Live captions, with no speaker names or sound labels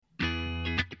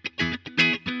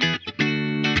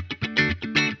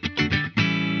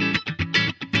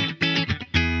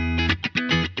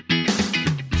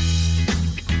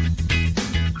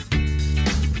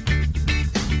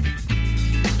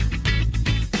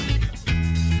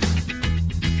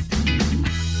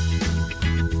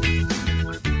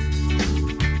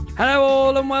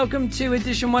all, and welcome to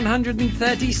edition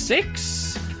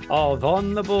 136 of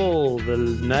On the Ball,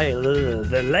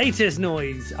 the latest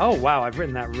noise. Oh, wow, I've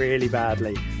written that really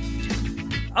badly.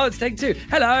 Oh, it's take two.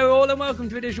 Hello, all, and welcome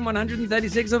to edition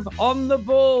 136 of On the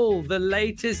Ball, the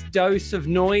latest dose of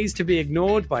noise to be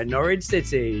ignored by Norwich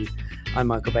City. I'm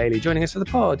Michael Bailey. Joining us for the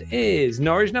pod is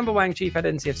Norwich number one chief at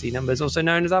NCFC Numbers, also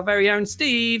known as our very own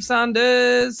Steve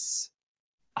Sanders.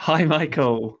 Hi,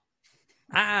 Michael.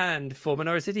 And former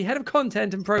Norwich City head of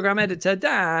content and programme editor,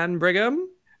 Dan Brigham.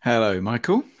 Hello,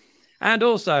 Michael. And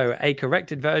also a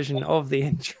corrected version of the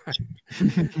intro,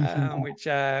 which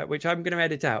I'm going to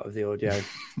edit out of the audio.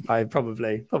 I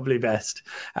probably best.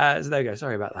 So there you go.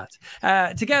 Sorry about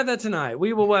that. Together tonight,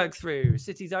 we will work through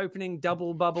City's opening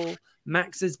double bubble,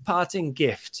 Max's parting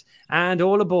gift, and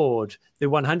all aboard the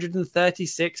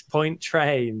 136-point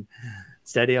train.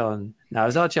 Steady on.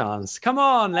 Now's our chance. Come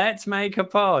on, let's make a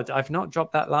pod. I've not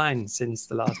dropped that line since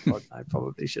the last pod. I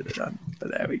probably should have done,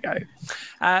 but there we go.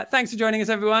 Thanks for joining us,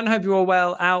 everyone. Hope you're all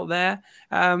well out there.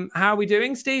 How are we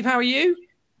doing, Steve? How are you?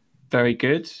 Very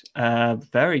good.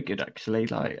 Very good, actually.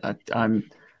 Like I'm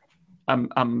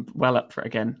well up for it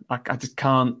again. I just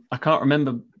can't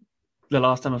remember the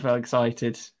last time I felt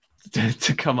excited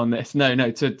to come on this.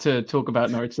 To talk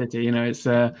about Norwich City. You know, it's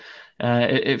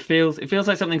it feels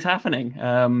like something's happening.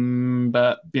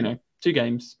 But you know, 2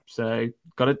 games, so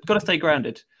gotta stay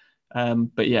grounded.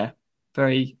 But yeah,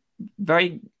 very,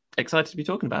 very excited to be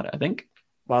talking about it, I think.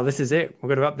 Well, this is it. We're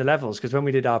going to up the levels, because when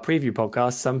we did our preview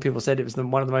podcast, some people said it was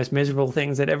one of the most miserable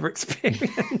things they'd ever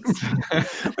experienced,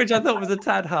 which I thought was a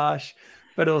tad harsh.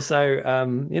 But also,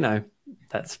 you know,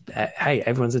 that's hey,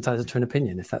 everyone's entitled to an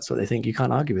opinion. If that's what they think, you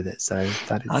can't argue with it. So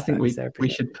that is. I think we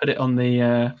should put it on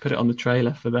the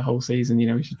trailer for the whole season. You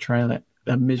know, we should trail it.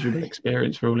 A miserable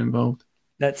experience for all involved.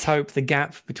 Let's hope the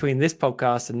gap between this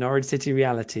podcast and Norwich City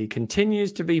reality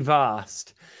continues to be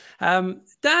vast.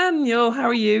 Daniel, how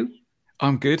are you?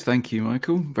 I'm good, thank you,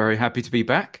 Michael. Very happy to be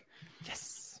back.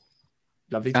 Yes,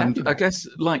 lovely to have you back. I guess,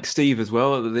 like Steve as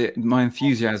well, my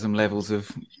enthusiasm levels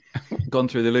have gone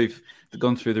through the roof.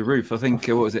 I think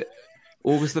what was it?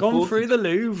 August the 4th? Gone through the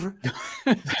Louvre.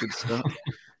 Good start.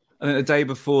 I think the day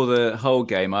before the whole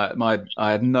game, I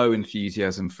had no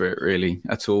enthusiasm for it really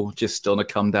at all. Just on a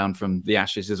come down from the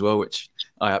Ashes as well, which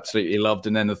I absolutely loved,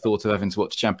 and then the thought of having to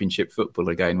watch Championship football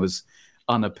again was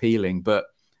unappealing. But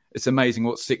it's amazing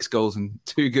what 6 goals and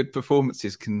 2 good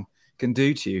performances can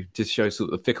do to you. Just shows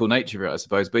sort of the fickle nature of it, I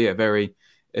suppose. But yeah, very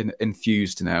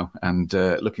enthused now, and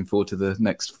looking forward to the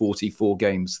next 44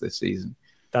 games this season.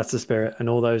 That's the spirit, and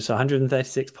all those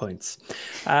 136 points.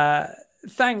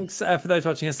 Thanks for those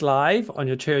watching us live on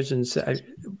your chosen social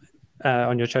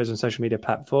media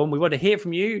platform. We want to hear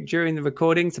from you during the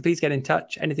recording, so please get in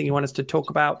touch. Anything you want us to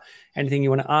talk about, anything you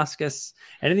want to ask us,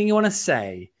 anything you want to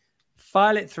say,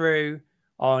 file it through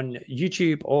on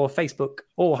YouTube or Facebook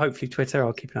or hopefully Twitter.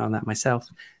 I'll keep an eye on that myself.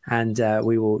 And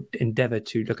we will endeavour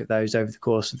to look at those over the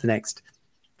course of the next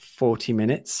 40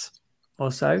 minutes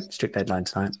or so. Strict deadline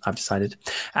tonight, I've decided.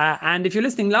 And if you're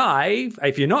listening live,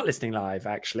 if you're not listening live,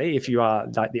 actually, if you are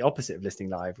like the opposite of listening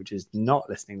live, which is not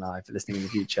listening live, but listening in the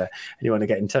future, and you want to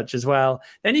get in touch as well,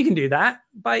 then you can do that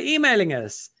by emailing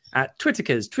us at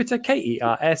Twitterkers, Twitter,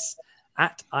 KERS,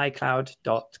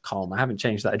 @icloud.com. I haven't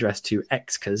changed that address to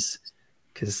Xkers,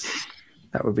 because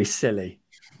that would be silly.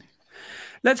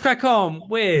 Let's crack on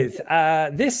with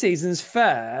this season's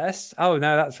first. Oh,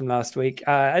 no, that's from last week.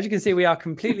 As you can see, we are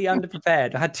completely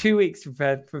underprepared. I had 2 weeks to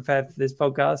prepare for this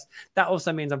podcast. That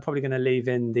also means I'm probably going to leave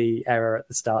in the error at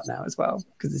the start now as well,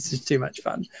 because this is too much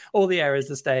fun. All the errors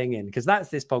are staying in, because that's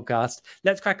this podcast.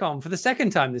 Let's crack on for the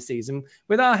second time this season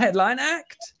with our headline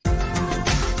act.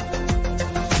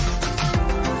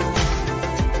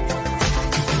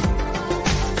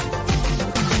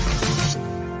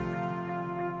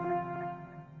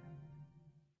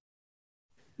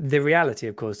 The reality,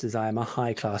 of course, is I am a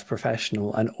high-class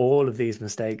professional, and all of these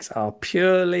mistakes are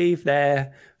purely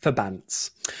there for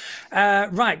bants.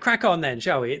 Right, crack on then,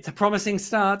 shall we? It's a promising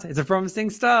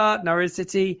start. Norwich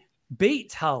City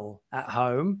beat Hull at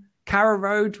home. Carrow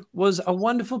Road was a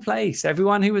wonderful place.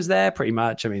 Everyone who was there, pretty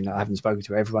much, I mean, I haven't spoken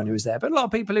to everyone who was there, but a lot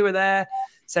of people who were there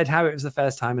said how it was the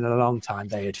first time in a long time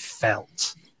they had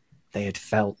felt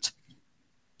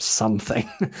something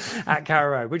at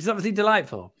Carrow Road, which is obviously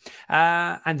delightful.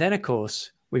 And then, of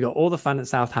course, we got all the fun at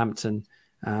Southampton.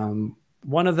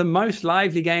 One of the most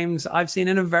lively games I've seen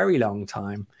in a very long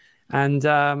time. And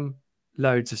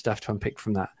loads of stuff to unpick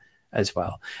from that as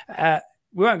well.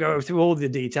 We won't go through all the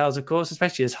details, of course,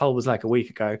 especially as Hull was like a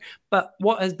week ago. But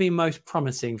what has been most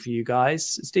promising for you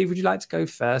guys? Steve, would you like to go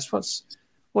first?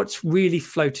 what's really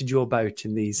floated your boat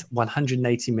in these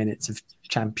 180 minutes of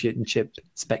championship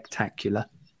spectacular?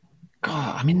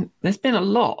 God, I mean, there's been a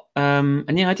lot,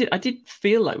 and yeah, I did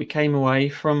feel like we came away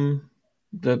from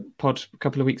the pod a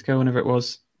couple of weeks ago, whenever it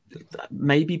was,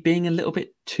 maybe being a little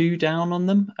bit too down on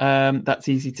them. That's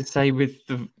easy to say with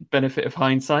the benefit of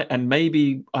hindsight, and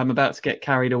maybe I'm about to get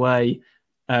carried away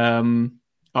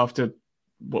after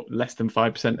less than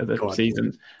 5% of the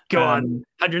season. Go on,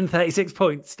 136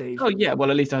 points, Steve. Oh yeah, well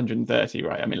at least 130,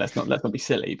 right? I mean, let's not be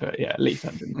silly, but yeah, at least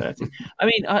 130. I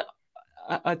mean,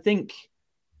 I think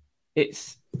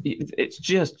it's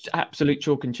just absolute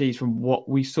chalk and cheese from what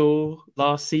we saw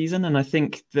last season, and I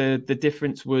think the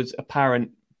difference was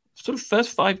apparent sort of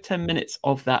first 5-10 minutes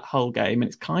of that whole game, and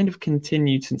it's kind of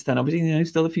continued since then. Obviously,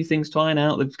 still a few things to iron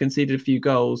out. They've conceded a few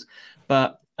goals,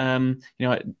 but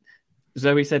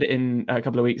Zoe said it in a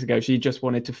couple of weeks ago. She just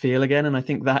wanted to feel again, and I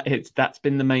think that's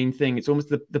been the main thing. It's almost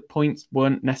the points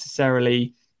weren't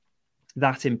necessarily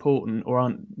that important, or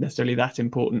aren't necessarily that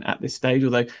important at this stage.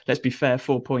 Although, let's be fair,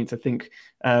 4 points. I think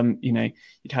you'd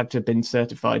have to have been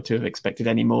certified to have expected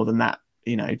any more than that.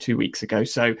 2 weeks ago.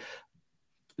 So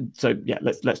yeah,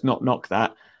 let's not knock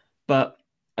that. But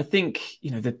I think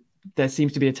there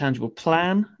seems to be a tangible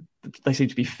plan. They seem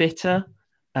to be fitter.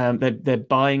 They're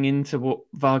buying into what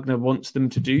Wagner wants them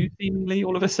to do, seemingly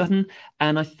all of a sudden.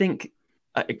 And I think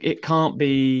it can't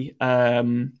be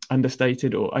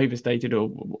understated or overstated, or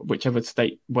whichever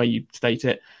way you state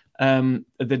it.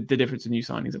 The difference in new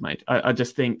signings have made. I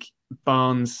just think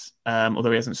Barnes,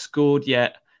 although he hasn't scored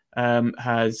yet,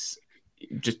 has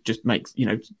just makes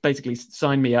basically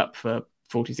sign me up for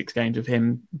 46 games of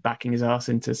him backing his ass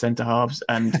into centre halves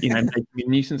and making a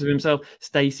nuisance of himself.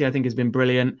 Stacey, I think, has been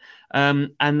brilliant,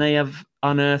 and they have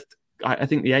unearthed. I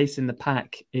think the ace in the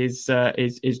pack is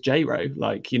J-Ro.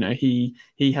 Like he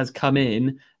has come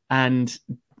in and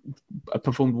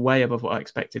performed way above what I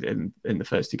expected in the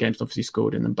first 2 games. Obviously,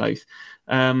 scored in them both.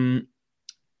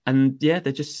 And yeah,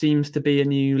 there just seems to be a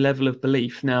new level of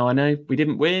belief. Now, I know we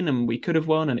didn't win and we could have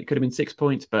won and it could have been 6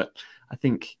 points, but I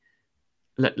think,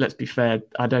 let's be fair,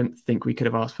 I don't think we could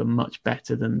have asked for much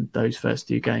better than those first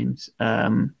 2 games.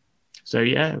 So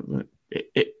yeah,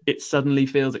 it suddenly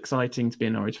feels exciting to be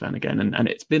a Norwich fan again. And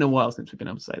it's been a while since we've been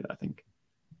able to say that, I think.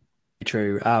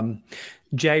 True.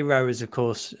 J Rowe is, of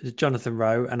course, Jonathan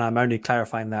Rowe, and I'm only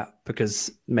clarifying that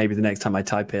because maybe the next time I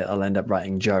type it, I'll end up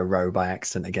writing Joe Rowe by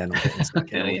accident again,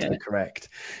 or correct,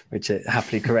 which it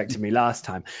happily corrected me last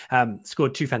time.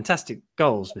 Scored 2 fantastic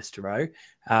goals, Mr. Rowe,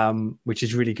 which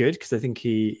is really good because I think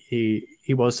he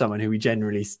was someone who we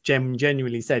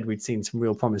genuinely said we'd seen some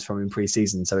real promise from in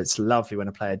pre-season. So it's lovely when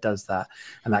a player does that,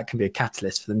 and that can be a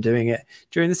catalyst for them doing it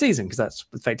during the season, because that's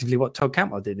effectively what Todd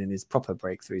Cantwell did in his proper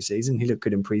breakthrough season. He looked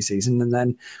good in pre-season and then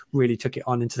really took it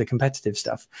on into the competitive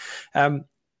stuff. And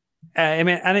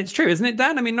it's true, isn't it,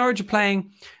 Dan? I mean, Norwich are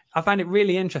playing, I find it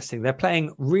really interesting. They're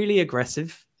playing really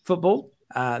aggressive football.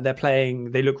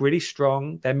 They look really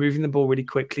strong. They're moving the ball really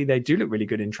quickly. They do look really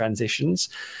good in transitions.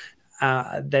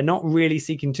 They're not really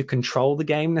seeking to control the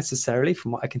game necessarily.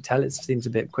 From what I can tell, it seems a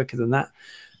bit quicker than that.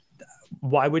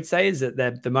 What I would say is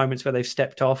that the moments where they've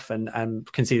stepped off and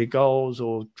conceded goals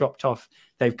or dropped off,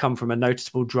 they've come from a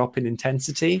noticeable drop in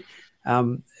intensity.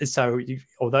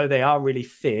 Although they are really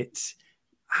fit,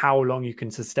 how long you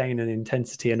can sustain an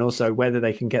intensity, and also whether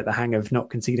they can get the hang of not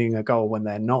conceding a goal when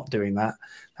they're not doing that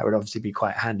would obviously be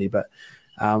quite handy. But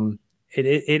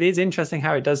it is interesting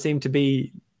how it does seem to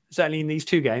be, certainly in these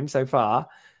 2 games so far,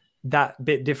 that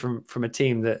bit different from a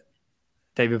team that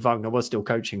David Wagner was still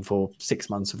coaching for 6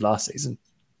 months of last season.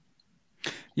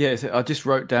 Yeah, so I just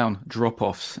wrote down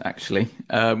drop-offs, actually,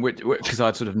 because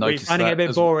I'd sort of noticed finding it a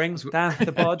bit boring, Dan,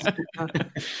 the pod.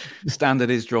 Standard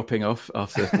is dropping off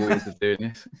after 4 years of doing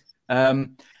this.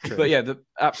 But yeah,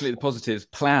 absolutely the positives,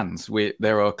 plans.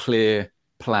 There are clear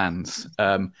plans.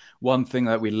 One thing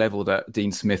that we levelled at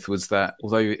Dean Smith was that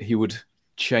although he would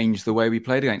change the way we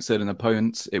played against certain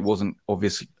opponents, it wasn't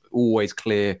obviously always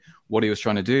clear what he was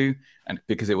trying to do, and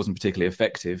because it wasn't particularly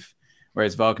effective.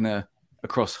 Whereas Wagner,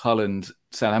 across Hull and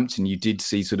Southampton, you did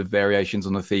see sort of variations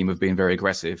on the theme of being very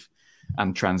aggressive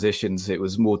and transitions. It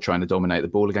was more trying to dominate the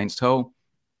ball against Hull.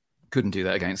 Couldn't do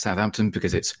that against Southampton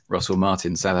because it's Russell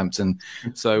Martin, Southampton.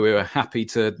 So we were happy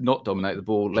to not dominate the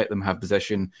ball, let them have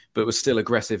possession, but was still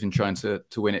aggressive in trying to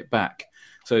win it back.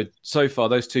 So far,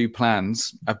 those 2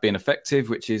 plans have been effective,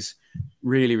 which is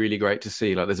really, really great to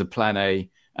see. Like, there's a plan A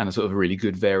and a sort of a really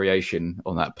good variation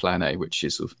on that plan A, which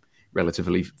is sort of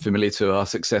relatively familiar to our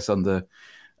success under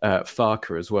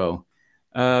Farker as well.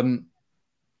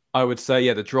 I would say,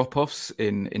 yeah, the drop-offs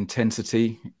in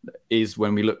intensity is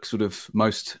when we look sort of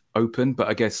most open. But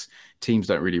I guess teams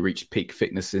don't really reach peak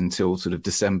fitness until sort of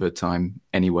December time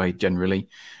anyway, generally.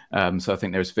 So I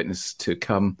think there is fitness to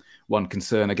come. One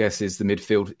concern, I guess, is the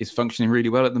midfield is functioning really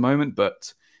well at the moment,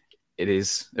 but there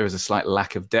is a slight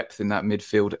lack of depth in that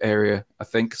midfield area, I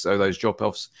think. So those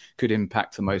drop-offs could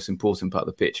impact the most important part of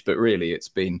the pitch. But really, it's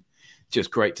been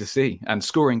just great to see. And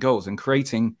scoring goals and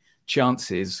creating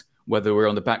chances, whether we're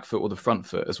on the back foot or the front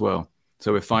foot as well.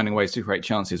 So we're finding ways to create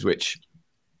chances, which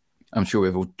I'm sure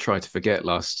we've all tried to forget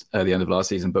at the end of last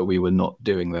season, but we were not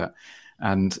doing that.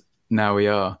 And now we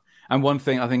are. And one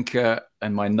thing I think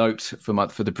in my note for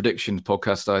the predictions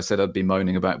podcast, I said I'd be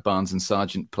moaning about Barnes and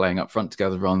Sargent playing up front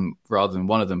together rather than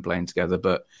one of them playing together.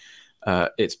 But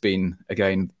it's been,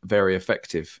 again, very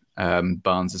effective.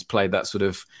 Barnes has played that sort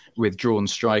of withdrawn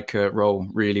striker role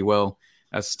really well.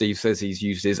 As Steve says, he's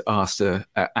used his arse to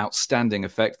outstanding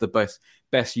effect, the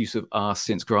best use of arse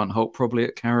since Grant Holt probably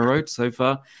at Carrow Road so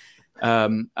far.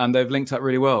 And they've linked up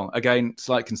really well. Again,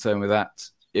 slight concern with that.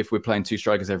 If we're playing two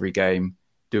strikers every game,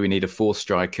 do we need a fourth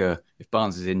striker? If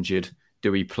Barnes is injured,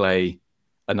 do we play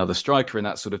another striker in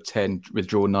that sort of 10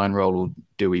 withdraw 9 role, or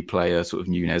do we play a sort of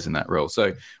Nunez in that role?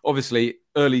 So obviously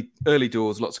early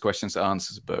doors, lots of questions to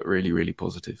answer, but really, really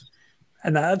positive.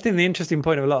 And I think the interesting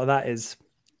point of a lot of that is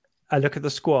I look at the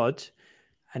squad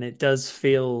and it does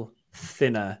feel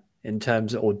thinner in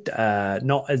terms of, or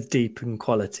not as deep in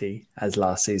quality as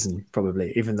last season,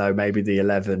 probably, even though maybe the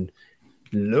 11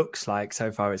 looks like so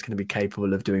far it's going to be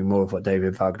capable of doing more of what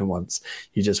David Wagner wants.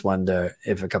 You just wonder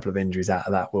if a couple of injuries out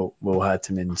of that will hurt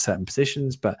him in certain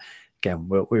positions. But again,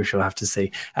 we shall have to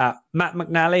see. Matt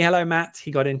McNally, hello Matt.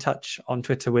 He got in touch on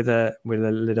Twitter with a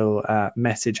little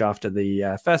message after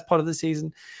the first pod of the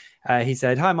season. He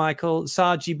said, "Hi Michael,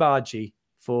 Sargi Bargi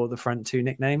for the front two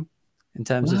nickname." In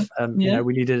terms of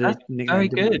we needed a nickname. Very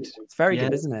good. It's very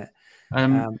good, isn't it?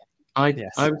 I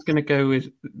was going to go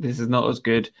with, this is not as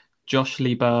good, Josh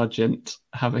Lee Bargent,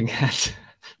 having had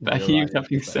a huge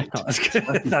having said not as good.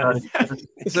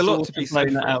 There's a lot to be said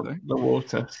that out the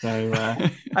water. So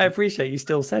I appreciate you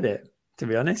still said it, to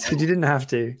be honest, because you didn't have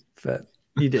to, but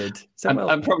you did. So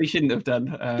I probably shouldn't have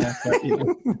done. But,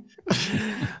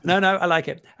 No, I like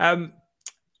it.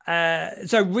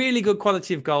 So really good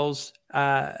quality of goals.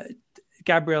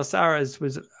 Gabriel Saras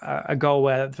was a goal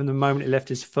where from the moment it left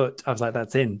his foot, I was like,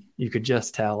 that's in. You could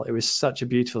just tell. It was such a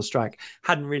beautiful strike.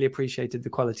 Hadn't really appreciated the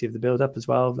quality of the build-up as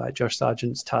well, like Josh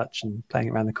Sargent's touch and playing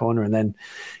it around the corner, and then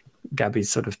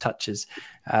Gabby's sort of touches.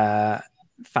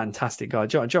 Fantastic goal.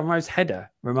 John Rowe's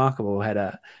header, remarkable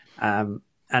header. And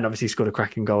obviously scored a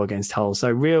cracking goal against Hull.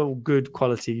 So real good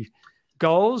quality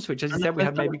goals, which, as you said, we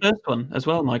have maybe... The first one as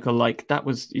well, Michael. Like, that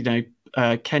was,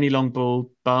 Kenny long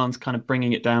ball, Barnes kind of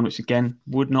bringing it down, which again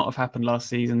would not have happened last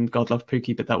season. God love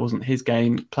Pookie, but that wasn't his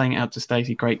game. Playing it out to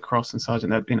Stacey, great cross, and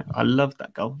Sargent. I loved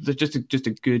that goal. It's just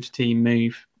a good team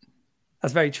move.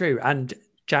 That's very true. And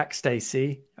Jack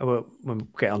Stacey, we'll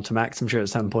get on to Max, I'm sure, at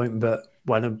some point, but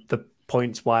one of the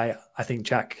points why I think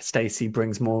Jack Stacey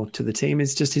brings more to the team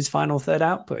is just his final third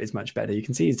output is much better. You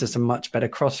can see he's just a much better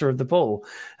crosser of the ball.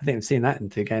 I think I've seen that in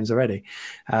 2 games already,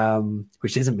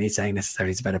 which isn't me saying necessarily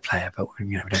he's a better player, but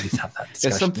we don't need to have that discussion.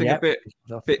 There's something a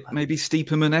bit maybe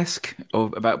Steeperman-esque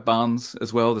about Barnes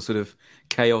as well, the sort of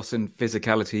chaos and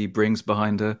physicality he brings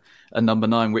behind a number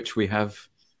 9, which we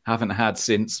haven't had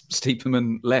since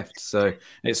Steeperman left. So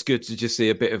it's good to just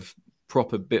see a bit of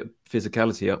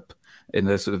physicality up in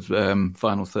the sort of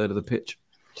final third of the pitch.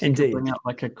 Indeed. Bring out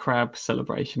like a crab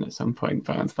celebration at some point,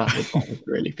 Barnes. That would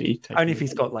really be... Only if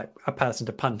he's got like a person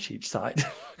to punch each side.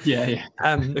 Yeah.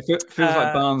 It feels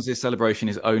like Barnes' celebration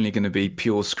is only going to be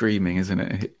pure screaming, isn't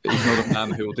it? He's not a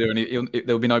man who will do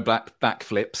there'll be no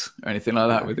backflips or anything like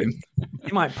that with him.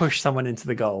 He might push someone into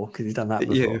the goal because he's done that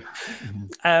before.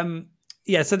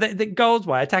 Yeah. So the goals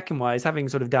wise, attacking wise, having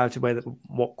sort of doubted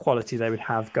what quality they would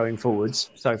have going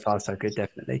forwards. So far, so good,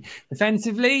 definitely.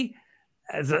 Defensively,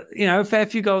 a fair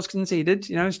few goals conceded.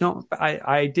 It's not.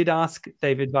 I did ask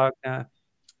David Wagner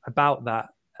about that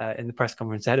in the press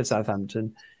conference ahead of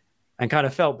Southampton, and kind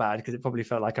of felt bad because it probably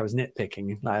felt like I was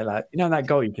nitpicking. Like that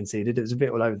goal you conceded, it was a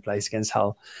bit all over the place against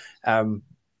Hull.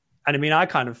 And I mean, I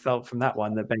kind of felt from that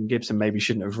one that Ben Gibson maybe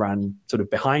shouldn't have ran sort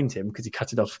of behind him because he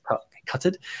cut off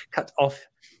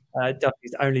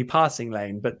Duffy's only passing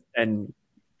lane. But then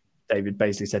David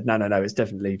basically said, no, it's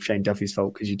definitely Shane Duffy's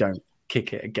fault because you don't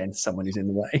kick it against someone who's in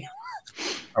the way.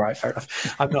 All right, fair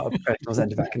enough. I'm not a professional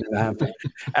centre-back in the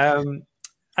hand.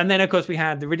 And then, of course, we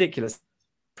had the ridiculous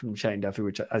from Shane Duffy,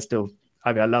 which I still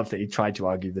I mean, I love that he tried to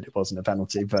argue that it wasn't a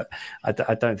penalty, but I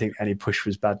don't think any push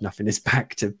was bad enough in his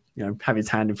back to, have his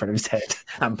hand in front of his head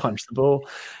and punch the ball.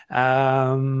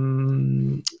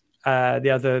 The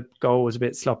other goal was a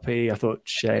bit sloppy. I thought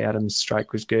Shea Adams'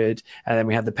 strike was good. And then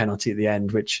we had the penalty at the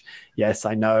end, which, yes,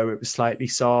 I know it was slightly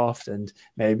soft and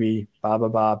maybe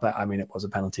but I mean, it was a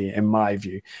penalty in my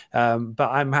view. But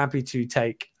I'm happy to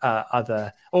take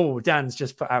other... Oh, Dan's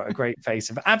just put out a great face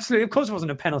of absolutely, of course it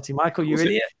wasn't a penalty, Michael, you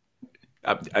idiot.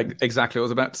 Exactly what I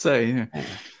was about to say. Yeah.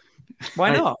 Why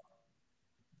not?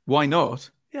 Why not?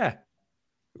 Yeah.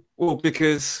 Well,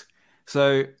 because...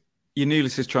 So...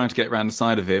 Yanulis is trying to get around the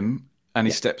side of him, and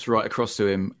he steps right across to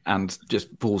him and just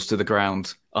falls to the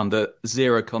ground under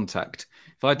zero contact.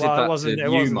 If I did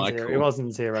Michael... It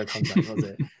wasn't zero contact, was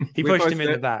it? He pushed him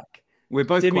in the back. We're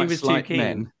both quite slight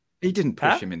men. He didn't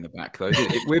push him in the back, though, did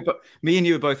he? Me and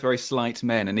you are both very slight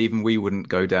men, and even we wouldn't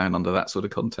go down under that sort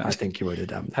of contact. I think you would have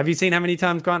done. Have you seen how many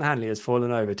times Grant Hanley has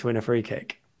fallen over to win a free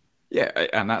kick? Yeah,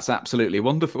 and that's absolutely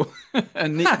wonderful. But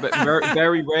very,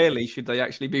 very rarely should they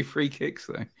actually be free kicks,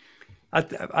 though.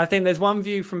 I think there's one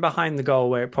view from behind the goal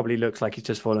where it probably looks like he's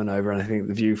just fallen over, and I think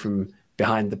the view from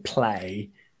behind the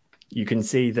play, you can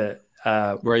see that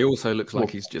where he also looks like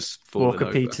he's just fallen Walker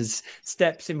over. Peters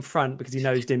steps in front because he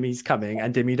knows Dimmy's coming,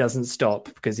 and Dimmy doesn't stop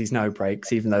because he's no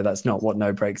brakes, even though that's not what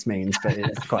no brakes means, but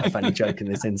it's quite a funny joke in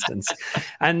this instance.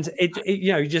 And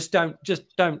you just don't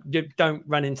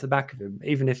run into the back of him,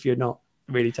 even if you're not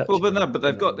really touching. Well, but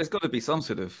there's got to be some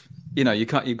sort of, you've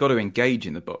got to engage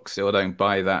in the box. So I don't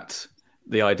buy that.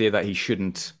 The idea that he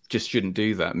shouldn't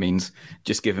do that means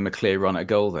just give him a clear run at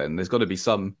goal. Then there's got to be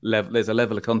some level. There's a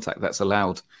level of contact that's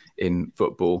allowed in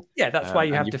football. Yeah, that's why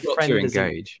you have defenders.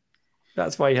 Engage.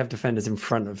 That's why you have defenders in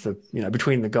front of the,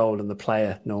 between the goal and the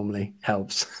player. Normally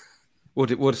helps.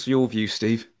 What's your view,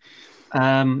 Steve?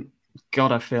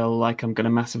 God, I feel like I'm going to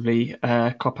massively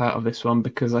cop out of this one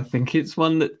because I think it's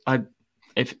one that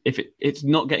if it's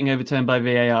not getting overturned by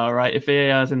VAR, right? If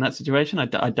VAR is in that situation,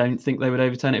 I don't think they would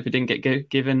overturn it if it didn't get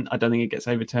given. I don't think it gets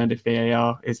overturned if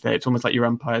VAR is there. It's almost like your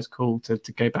umpire's call to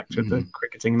go back to the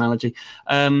cricketing analogy.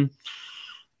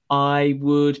 I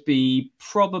would be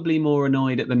probably more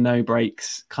annoyed at the no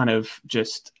breaks, kind of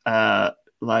just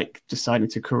like deciding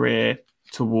to career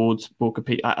towards Walker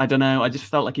Peters. I don't know. I just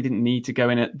felt like he didn't need to go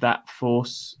in at that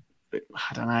force.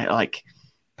 I don't know. Like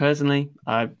personally,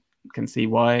 I can see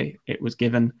why it was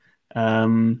given.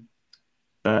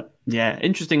 But yeah,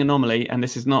 interesting anomaly. And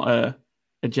this is not a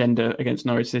agenda against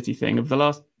Norwich City thing. Of the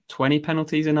last 20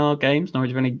 penalties in our games, Norwich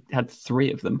have only had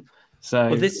 3 of them.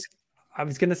 So I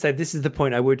was going to say, this is the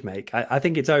point I would make. I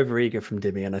think it's over-eager from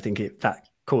Dimmy, and I think that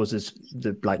causes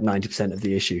 90% of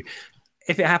the issue.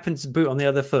 If it happens to boot on the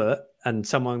other foot and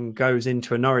someone goes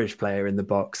into a Norwich player in the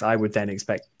box, I would then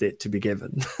expect it to be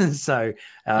given. So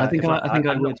I think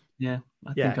I would. Yeah.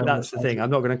 That's the thing.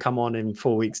 I'm not going to come on in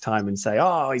 4 weeks' time and say,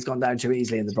 "Oh, he's gone down too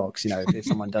easily in the box." If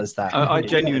someone does that, I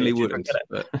genuinely wouldn't.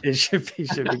 But... It should be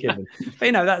given.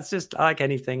 But that's just like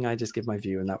anything. I just give my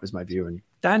view, and that was my view. And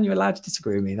Dan, you're allowed to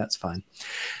disagree with me. That's fine.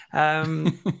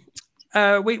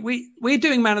 We're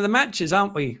doing man of the matches,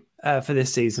 aren't we, for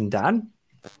this season, Dan?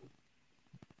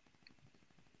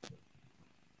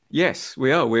 Yes,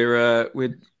 we are. We're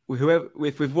whoever.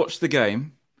 If we've watched the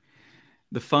game.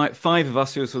 The five of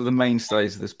us who are sort of the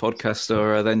mainstays of this podcast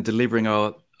are then delivering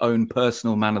our own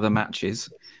personal man of the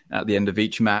matches at the end of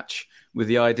each match, with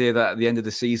the idea that at the end of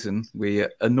the season we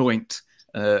anoint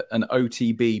an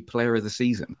OTB player of the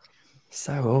season.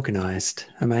 So organised,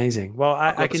 amazing. Well,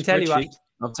 I can tell you,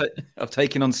 I've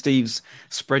taken on Steve's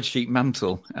spreadsheet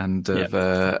mantle and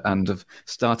have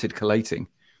started collating.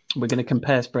 We're going to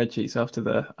compare spreadsheets after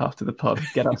the pod.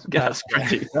 Get our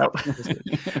spreadsheets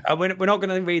out. We're not going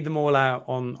to read them all out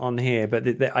on here, but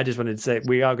I just wanted to say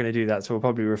we are going to do that. So we'll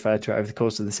probably refer to it over the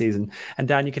course of the season. And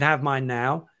Dan, you can have mine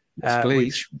now. Yes,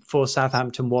 please. Which for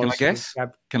Southampton was. Can I guess?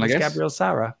 Can I guess? Gabriel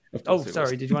Sarah. Oh,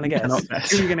 sorry. Did you want to guess?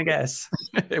 Who are you going to guess?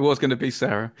 It was going to be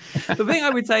Sarah. The thing I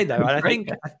would say though, and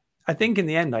I think in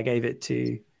the end I gave it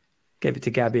to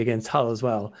Gabby against Hull as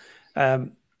well.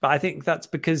 But I think that's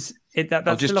because that's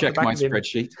I'll just check my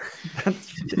spreadsheet.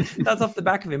 That's off the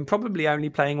back of him probably only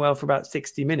playing well for about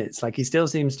 60 minutes. Like he still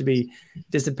seems to be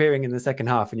disappearing in the second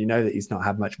half, and you know that he's not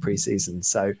had much preseason,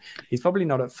 so he's probably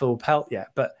not at full pelt yet.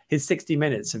 But his 60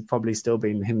 minutes have probably still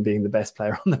been him being the best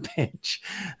player on the pitch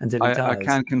until he I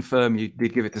can confirm you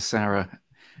did give it to Sarah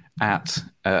at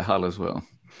Hull as well.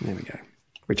 There we go.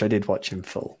 Which I did watch in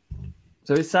full.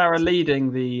 So is Sarah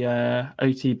leading the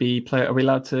OTB player? Are we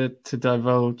allowed to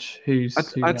divulge who's?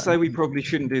 I'd say we probably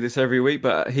shouldn't do this every week,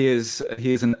 but he is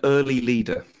an early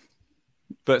leader.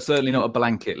 but certainly not a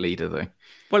blanket leader, though.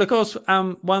 Well, of course,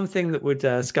 one thing that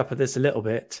would scupper this a little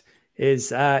bit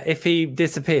is if he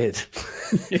disappeared,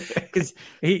 because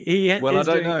he well, I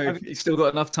don't know. He's still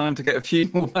got enough time to get a few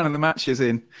more man of the matches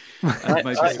in, and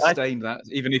maybe sustain that,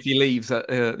 even if he leaves at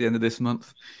the end of this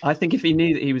month. I think if he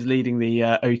knew that he was leading the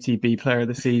OTB Player of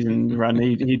the Season run,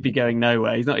 he'd be going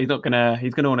nowhere. He's not gonna.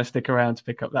 He's gonna want to stick around to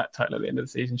pick up that title at the end of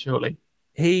the season, surely.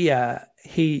 He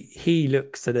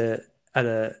looks at a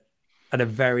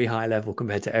very high level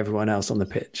compared to everyone else on the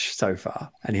pitch so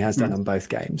far, and he has done on both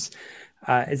games.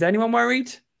 Is anyone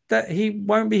worried that he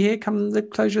won't be here come the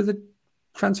closure of the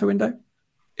transfer window?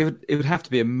 It would have to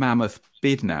be a mammoth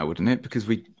bid now, wouldn't it? Because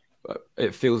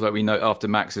it feels like we know after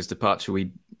Max's departure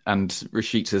and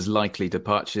Rashica's likely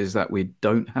departures that we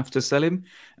don't have to sell him.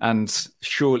 And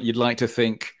sure, you'd like to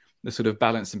think the sort of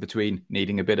balance in between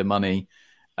needing a bit of money.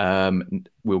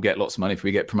 We'll get lots of money if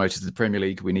we get promoted to the Premier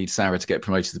League. We need Sarah to get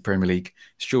promoted to the Premier League.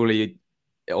 Surely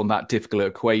on that difficult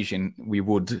equation, we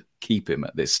would keep him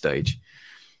at this stage.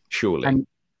 Surely.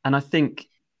 And I think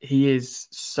he is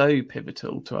so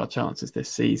pivotal to our chances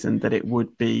this season that it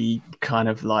would be kind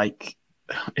of like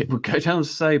it would go down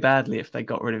so badly if they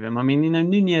got rid of him. I mean,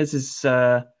 Nunez is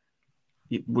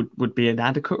it would be an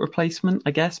adequate replacement,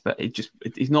 I guess, but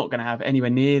he's not going to have anywhere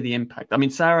near the impact. I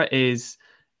mean, Sarah is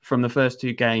from the first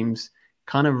two games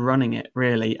kind of running it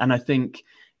really, and I think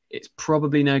it's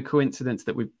probably no coincidence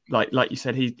that we've like you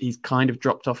said he's kind of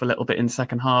dropped off a little bit in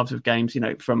second halves of games,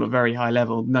 from a very high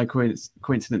level. No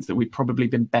coincidence that we've probably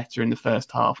been better in the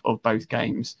first half of both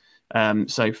games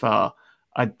so far.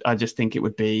 I just think it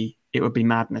would be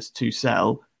madness to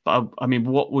sell. But I mean,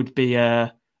 what would be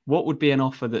an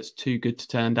offer that's too good to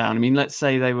turn down? I mean, let's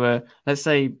say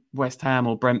West Ham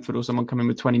or Brentford or someone come in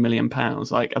with £20 million.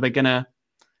 Like, are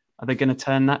they gonna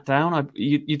turn that down?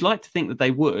 You'd like to think that they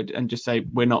would, and just say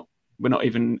we're not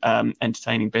even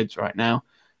entertaining bids right now.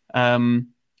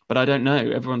 But I don't know.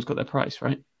 Everyone's got their price,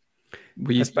 right?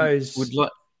 I suppose.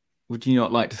 Would you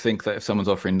not like to think that if someone's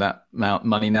offering that amount of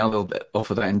money now, they'll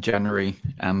offer that in January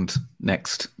and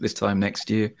this time next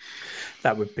year?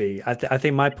 That would be. I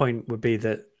think my point would be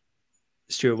that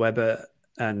Stuart Webber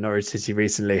and Norwich City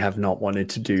recently have not wanted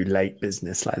to do late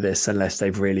business like this unless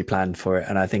they've really planned for it.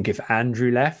 And I think if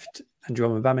Andrew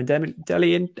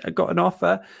Omobamidele got an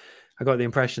offer, I got the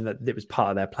impression that it was part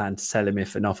of their plan to sell him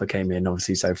if an offer came in.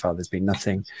 Obviously, so far there's been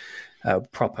nothing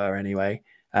proper anyway.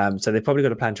 So they've probably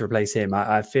got a plan to replace him.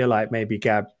 I feel like maybe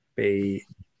Gabby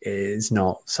is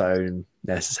not so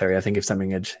necessary. I think if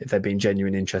there'd been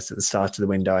genuine interest at the start of the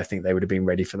window, I think they would have been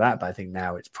ready for that. But I think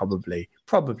now it's probably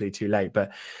too late. But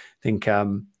I think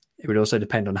it would also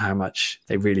depend on how much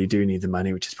they really do need the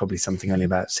money, which is probably something only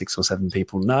about 6 or 7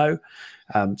 people know.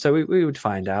 So we would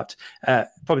find out.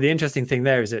 Probably the interesting thing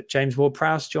there is that James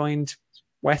Ward-Prowse joined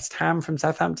West Ham from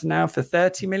Southampton now for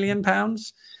 £30 million.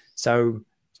 So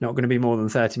it's not going to be more than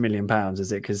 £30 million,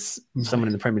 is it? Because someone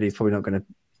in the Premier League is probably not going to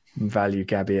value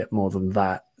Gabby at more than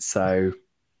that. So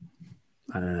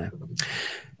I don't know.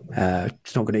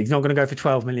 He's not going to go for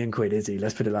 12 million quid, is he?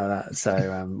 Let's put it like that. So,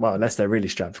 unless they're really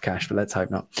strapped for cash, but let's hope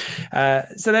not.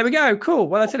 So there we go. Cool.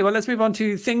 Well, I tell you what, let's move on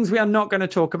to things we are not going to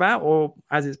talk about, or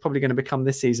as it's probably going to become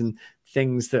this season,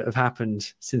 things that have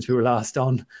happened since we were last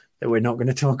on that we're not going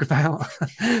to talk about,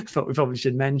 but we probably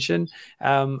should mention.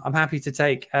 I'm happy to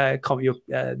take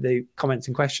the comments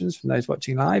and questions from those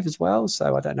watching live as well.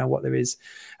 So I don't know what there is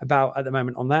about at the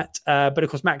moment on that. But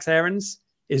of course, Max Aarons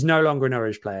is no longer a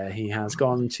Norwich player. He has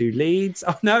gone to Leeds.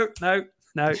 Oh, no.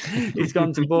 He's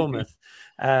gone to Bournemouth.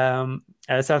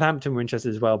 Southampton were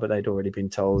interested as well, but they'd already been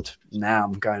told, now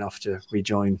I'm going off to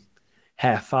rejoin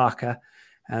Herr Farker.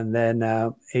 And then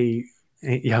I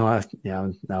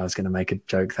was going to make a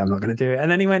joke that I'm not going to do it. And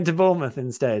then he went to Bournemouth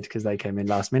instead because they came in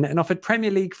last minute and offered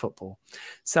Premier League football.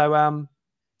 So, I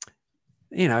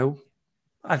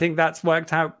think that's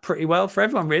worked out pretty well for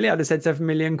everyone, really. I'd have said 7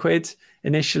 million quid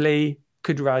initially.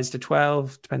 Could rise to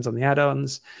 12, depends on the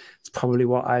add-ons. It's probably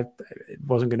it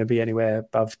wasn't going to be anywhere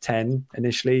above 10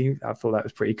 initially. I thought that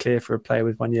was pretty clear for a player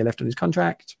with 1 year left on his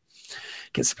contract.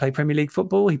 Gets to play Premier League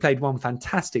football. He played one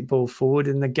fantastic ball forward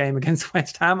in the game against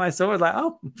West Ham. I was like,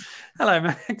 oh, hello,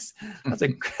 Max. That would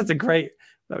have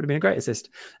been a great assist.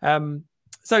 So,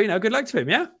 good luck to him,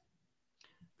 yeah?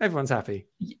 Everyone's happy.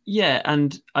 Yeah,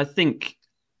 and I think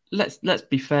let's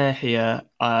be fair here.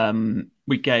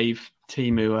 We gave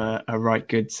Timu a right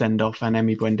good send-off and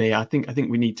Emi Buendia. I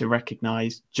think we need to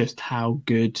recognise just how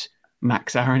good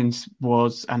Max Aarons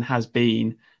was and has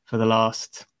been for the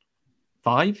last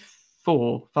 5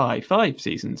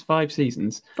 seasons. 5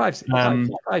 years,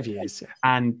 yeah.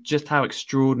 And just how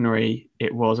extraordinary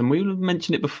it was. And we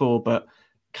mentioned it before, but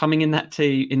coming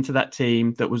into that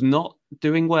team that was not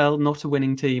doing well, not a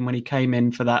winning team when he came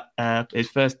in for that his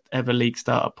first ever league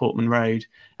start at Portman Road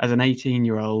as an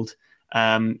 18-year-old.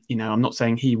 I'm not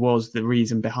saying he was the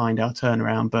reason behind our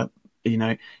turnaround, but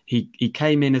he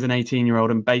came in as an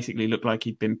 18-year-old and basically looked like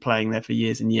he'd been playing there for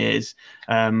years and years.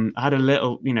 I had a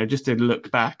little, just to look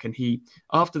back, and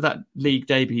after that league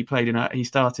debut, he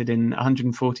started in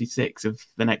 146 of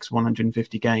the next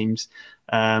 150 games.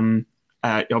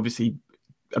 Obviously,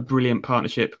 a brilliant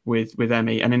partnership with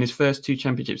Emmy, and in his first 2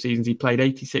 championship seasons, he played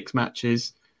 86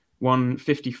 matches, won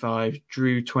 55,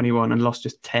 drew 21, and lost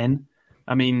just 10.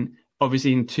 I mean,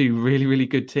 obviously in 2 really, really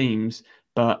good teams.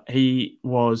 But he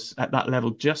was at that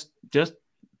level just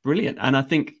brilliant. And I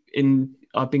think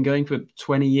I've been going for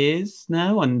 20 years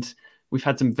now, and we've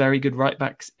had some very good right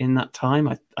backs in that time.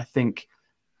 I think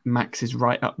Max is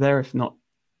right up there, if not.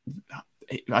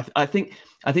 I think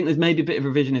there's maybe a bit of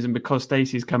revisionism because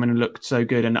Stacey's come in and looked so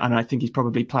good, and I think he's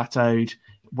probably plateaued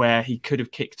where he could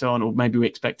have kicked on, or maybe we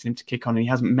expected him to kick on, and he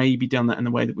hasn't maybe done that in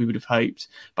the way that we would have hoped.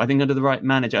 But I think under the right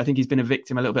manager, I think he's been a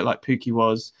victim a little bit like Pookie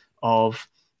was of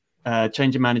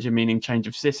change of manager, meaning change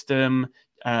of system,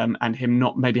 and him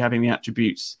not maybe having the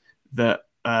attributes that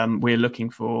we're looking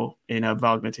for in a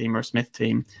Wagner team or a Smith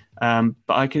team.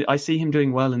 But I see him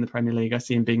doing well in the Premier League. I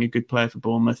see him being a good player for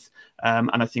Bournemouth,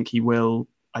 and I think he will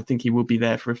be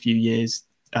there for a few years.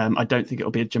 I don't think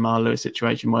it'll be a Jamal Lewis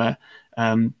situation where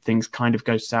things kind of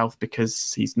go south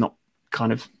because he's not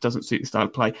doesn't suit the style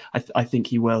of play. I think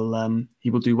he will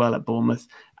do well at Bournemouth,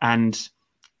 and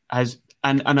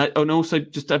also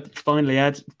just to finally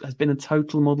add, has been a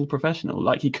total model professional.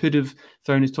 Like, he could have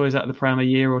thrown his toys out of the pram a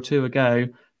year or 2 ago,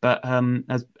 but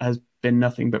has been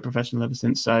nothing but professional ever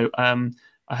since. So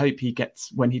I hope he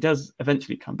gets, when he does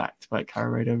eventually come back to play at Carrow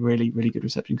Road, a really, really good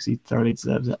reception, because he thoroughly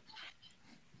deserves it.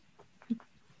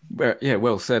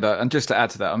 Well said. And just to add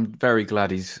to that, I'm very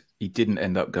glad he didn't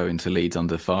end up going to Leeds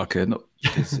under Farke. Not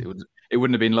because it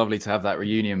wouldn't have been lovely to have that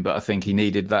reunion, but I think he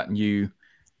needed that a new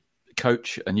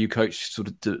coach sort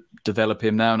of develop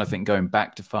him now. And I think going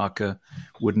back to Farke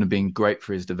wouldn't have been great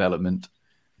for his development.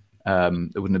 There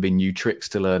wouldn't have been new tricks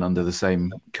to learn under the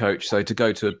same coach. So to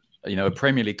go to a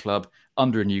Premier League club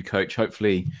under a new coach,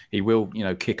 hopefully he will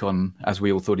kick on as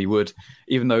we all thought he would.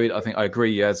 Even though I think I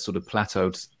agree he has sort of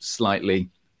plateaued slightly,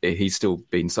 he's still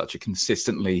been such a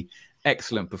consistently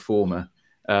excellent performer.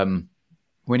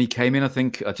 When he came in, I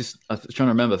was trying to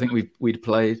remember. I think we'd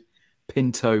played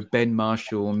Pinto, Ben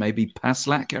Marshall, and maybe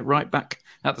Paslak at right back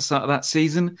at the start of that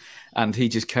season, and he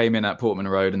just came in at Portman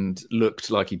Road and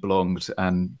looked like he belonged,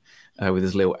 and with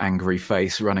his little angry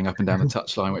face running up and down the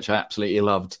touchline, which I absolutely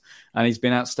loved. And he's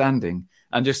been outstanding.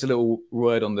 And just a little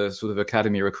word on the sort of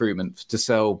academy recruitment, to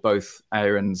sell both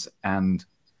Aarons and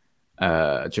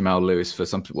Jamal Lewis for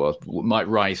something might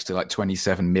rise to like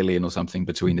 27 million or something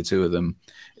between the two of them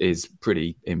is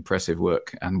pretty impressive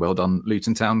work, and well done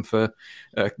Luton Town for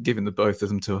giving the both of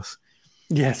them to us.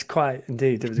 Yes, quite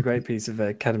indeed. It was a great piece of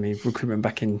academy recruitment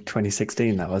back in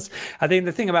 2016. That was. I think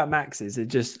the thing about Max is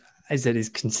his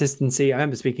consistency. I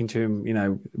remember speaking to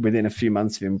him, within a few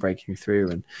months of him breaking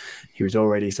through, and he was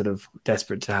already sort of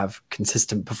desperate to have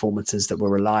consistent performances that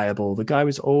were reliable. The guy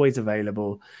was always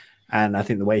available. And I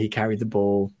think the way he carried the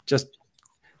ball, just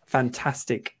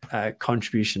fantastic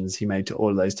contributions he made to all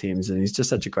of those teams. And he's just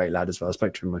such a great lad as well. I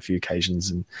spoke to him on a few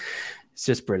occasions, and it's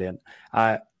just brilliant.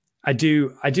 I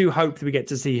do hope that we get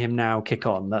to see him now kick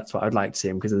on. That's what I'd like to see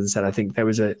him, because, as I said, I think there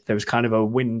was kind of a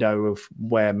window of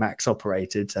where Max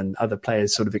operated, and other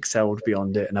players sort of excelled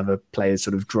beyond it, and other players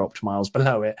sort of dropped miles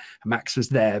below it. And Max was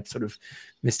there, sort of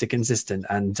Mr. Consistent,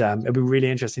 and it'll be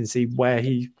really interesting to see where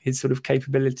his sort of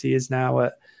capability is now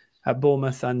at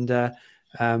Bournemouth under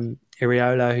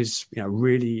Iriola, who's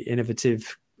really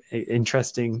innovative,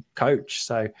 interesting coach.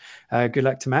 So good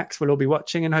luck to Max. We'll all be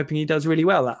watching and hoping he does really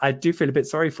well. I do feel a bit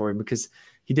sorry for him, because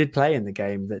he did play in the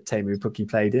game that Teemu Pukki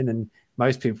played in, and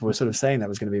most people were sort of saying that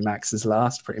was going to be Max's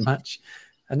last, pretty much.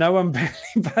 And no one barely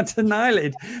batted an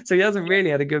eyelid. So he hasn't really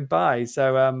had a goodbye.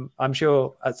 So I'm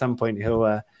sure at some point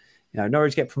he'll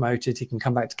Norwich get promoted, he can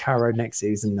come back to Carrow Road next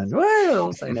season, and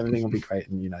saying everything will be great,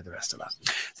 and the rest of that.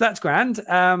 So that's grand.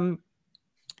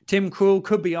 Tim Krul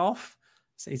could be off.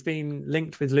 So he's been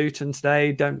linked with Luton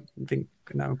today. Don't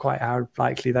know quite how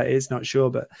likely that is, not sure,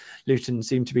 but Luton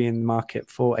seem to be in the market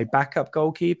for a backup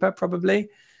goalkeeper, probably.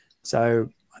 So,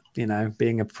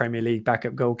 being a Premier League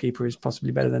backup goalkeeper is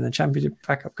possibly better than a Championship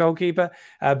backup goalkeeper.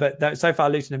 But so far,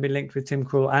 Luton have been linked with Tim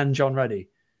Krul and John Ruddy.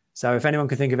 So if anyone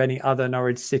could think of any other former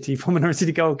Norwich City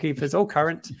goalkeepers or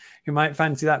current who might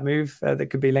fancy that move that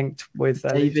could be linked with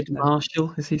David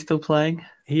Marshall, is he still playing?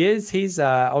 He is. He's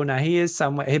he is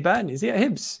somewhere. Hibbern, is he at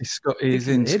Hibs? He's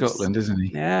in Scotland, isn't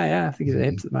he? Yeah. I think he's at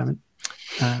Hibs at the moment.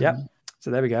 Yep.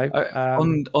 So there we go.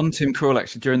 On Tim Krul,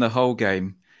 actually, during the whole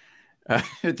game,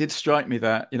 it did strike me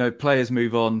that players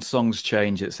move on, songs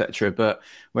change, etc. But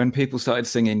when people started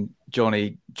singing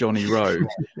Johnny Rowe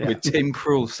with Tim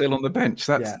Krul still on the bench,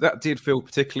 that did feel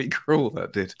particularly cruel.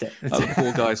 That did. The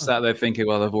poor guy sat there thinking,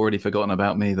 "Well, they've already forgotten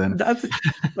about me." Then that's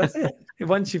it.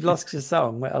 Once you've lost your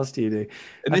song, what else do you do?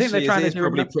 Initially, I think they're trying to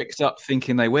probably pricked up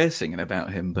thinking they were singing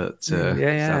about him, but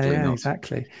sadly not.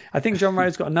 Exactly. I think John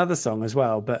Rowe's got another song as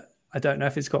well, but I don't know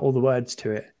if it's got all the words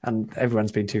to it, and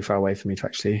everyone's been too far away for me to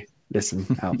actually listen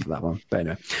out for that one. But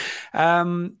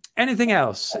anyway, anything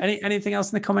else? Anything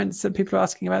else in the comments that people are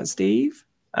asking about, Steve?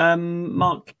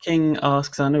 Mark King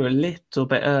asks, I know a little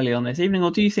bit early on this evening,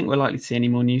 or do you think we're likely to see any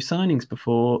more new signings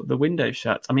before the window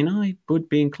shuts? I mean, I would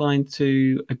be inclined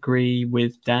to agree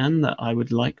with Dan that I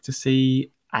would like to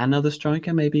see another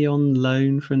striker, maybe on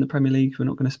loan from the Premier League. We're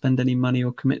not going to spend any money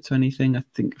or commit to anything. I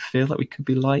feel like we could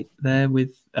be light there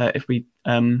with if we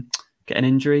get an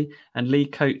injury. And Lee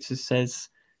Coates says,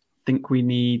 I think we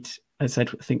need a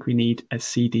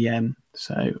CDM,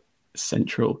 so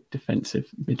central defensive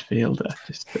midfielder.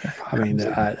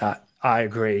 I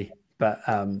agree, but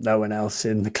no one else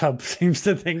in the club seems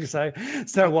to think so.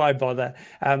 So why bother?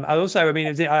 I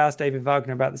asked David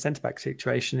Wagner about the centre back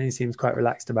situation, and he seems quite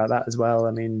relaxed about that as well.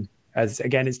 I mean, it's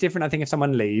different. I think if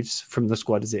someone leaves from the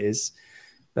squad as it is,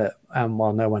 but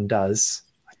while no one does,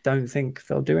 I don't think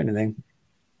they'll do anything.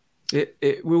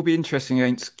 It will be interesting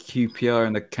against QPR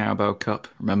in the Carabao Cup.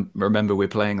 Remember, we're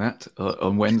playing that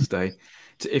on Wednesday.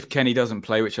 If Kenny doesn't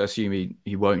play, which I assume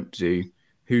he won't do,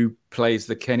 who plays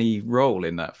the Kenny role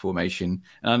in that formation?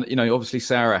 And obviously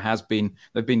Sarah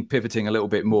they've been pivoting a little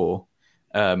bit more.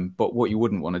 But what you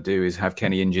wouldn't want to do is have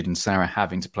Kenny injured and Sarah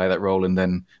having to play that role and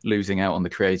then losing out on the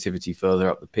creativity further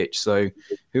up the pitch. So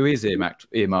who is earmarked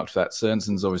for that?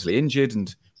 Sørenson's obviously injured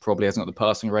and probably hasn't got the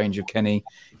passing range of Kenny.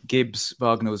 Gibbs,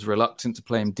 Wagner was reluctant to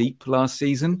play him deep last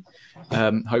season.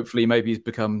 Hopefully maybe he's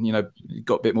become,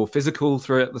 got a bit more physical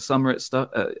throughout the summer at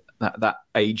that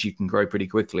age you can grow pretty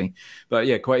quickly. But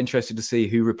yeah, quite interested to see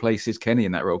who replaces Kenny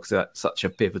in that role, because that's such a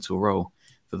pivotal role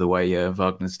for the way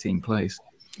Wagner's team plays.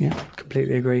 Yeah,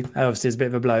 completely agree. Obviously, it's a bit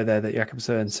of a blow there that Jakob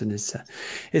Sørensen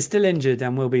is still injured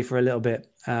and will be for a little bit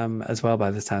as well,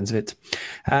 by the sounds of it.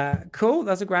 Cool,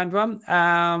 that's a grand one.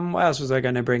 What else was I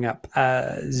going to bring up?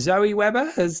 Zoe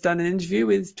Webber has done an interview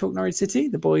with Talk Norwich City.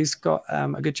 The boys got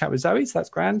a good chat with Zoe, so that's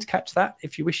grand. Catch that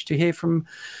if you wish to hear from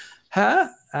her.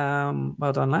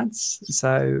 Well done, lads.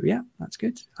 So, yeah, that's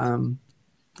good.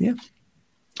 Yeah.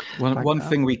 One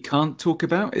thing we can't talk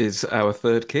about is our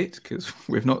third kit, because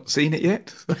we've not seen it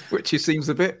yet, which seems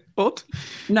a bit odd.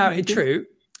 No, true.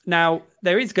 Now,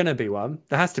 there is going to be one.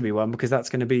 There has to be one, because that's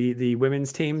going to be the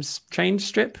women's team's change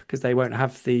strip, because they won't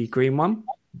have the green one.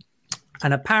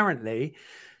 And apparently,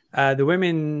 the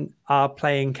women are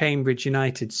playing Cambridge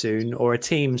United soon, or a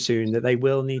team soon, that they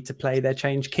will need to play their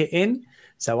change kit in.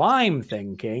 So I'm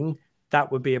thinking that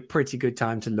would be a pretty good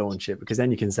time to launch it, because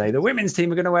then you can say the women's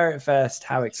team are going to wear it first.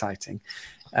 How exciting.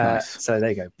 Nice. So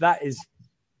there you go. That is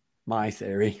my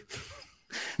theory.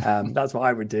 That's what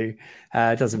I would do.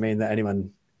 It doesn't mean that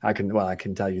I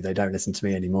can tell you they don't listen to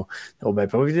me anymore, or they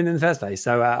probably didn't in the first place.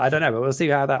 So I don't know, but we'll see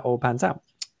how that all pans out.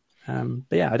 But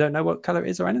yeah, I don't know what colour it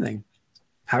is or anything.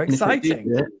 How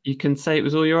exciting. You can say it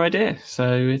was all your idea.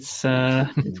 So it's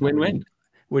win-win.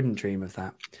 Wouldn't dream of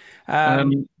that.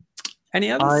 Any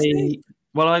others?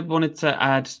 I wanted to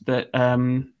add that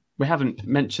we haven't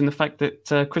mentioned the fact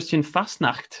that Christian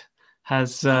Fastnacht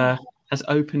has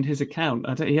opened his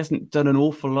account. He hasn't done an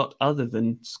awful lot other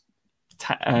than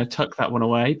tuck that one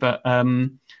away. But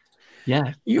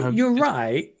yeah, you're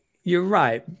right. You're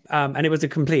right. And it was a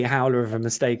complete howler of a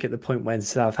mistake at the point when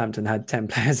Southampton had 10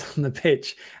 players on the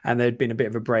pitch and there'd been a bit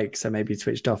of a break, so maybe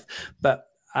switched off. But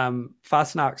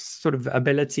Fastnacht's sort of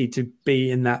ability to be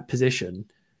in that position.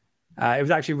 It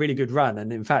was actually a really good run.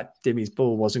 And in fact, Dimmy's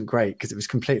ball wasn't great because it was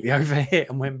completely overhit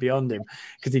and went beyond him,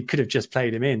 because he could have just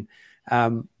played him in.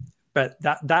 But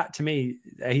that to me,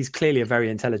 he's clearly a very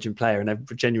intelligent player and a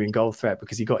genuine goal threat,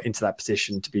 because he got into that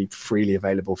position to be freely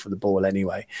available for the ball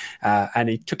anyway. And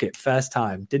he took it first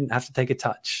time, didn't have to take a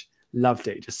touch, loved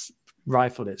it, just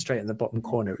rifled it straight in the bottom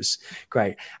corner. It was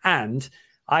great. And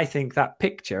I think that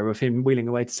picture of him wheeling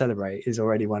away to celebrate is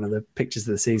already one of the pictures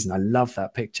of the season. I love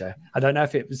that picture. I don't know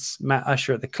if it was Matt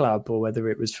Usher at the club or whether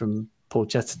it was from Paul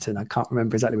Chesterton. I can't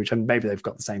remember exactly which one. Maybe they've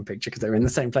got the same picture because they're in the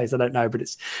same place. I don't know, but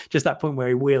it's just that point where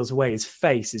he wheels away. His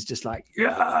face is just like,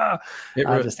 yeah.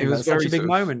 I just think that's such a big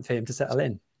moment for him to settle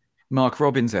in. Mark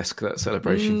Robbins-esque, that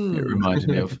celebration. It reminded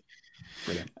me of.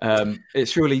 Brilliant.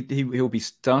 It's surely he'll be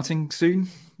starting soon,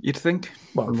 you'd think.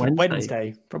 Well,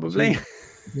 Wednesday probably.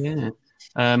 Yeah.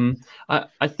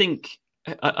 I think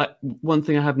one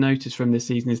thing I have noticed from this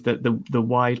season is that the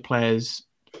wide players,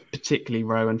 particularly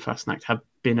Rowe and Fastnacht, have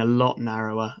been a lot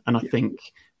narrower, and I think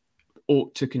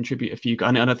ought to contribute a few.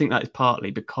 And I think that is partly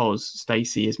because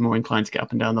Stacey is more inclined to get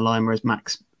up and down the line, whereas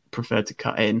Max preferred to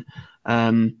cut in.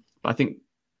 But I think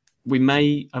we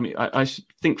may. I mean, I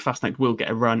think Fastnacht will get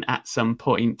a run at some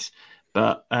point,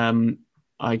 but I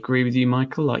agree with you,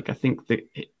 Michael. Like, I think that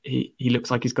he looks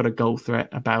like he's got a goal threat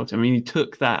about him. I mean, he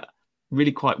took that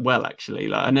really quite well, actually.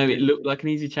 Like, I know it looked like an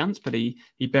easy chance, but he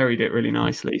buried it really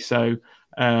nicely. So,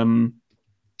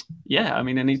 yeah, I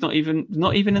mean, and he's not even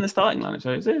in the starting lineup,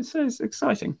 so it's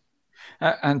exciting.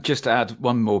 And just to add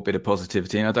one more bit of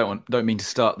positivity, and I don't mean to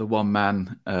start the one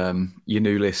man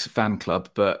Yanulis fan club,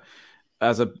 but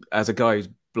as a guy who's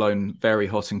blown very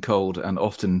hot and cold, and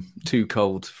often too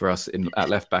cold for us at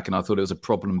left back, and I thought it was a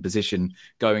problem position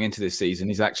going into this season.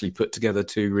 He's actually put together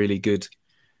two really good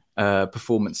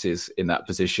performances in that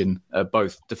position,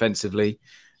 both defensively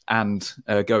and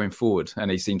going forward.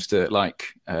 And he seems to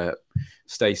like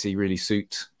Stacey really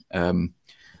suit the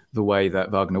way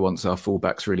that Wagner wants our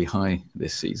fullbacks really high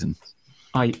this season.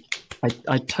 I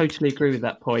totally agree with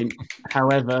that point.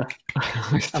 However,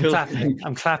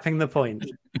 I'm clapping the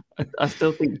point. I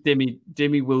still think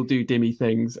Dimmy will do Dimmy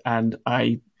things, and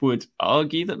I would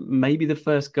argue that maybe the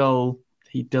first goal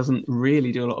he doesn't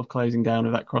really do a lot of closing down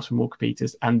of that cross from Walker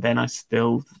Peters, and then I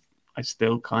still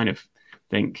kind of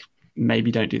think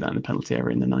maybe don't do that in the penalty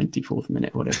area in the 94th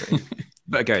minute, whatever.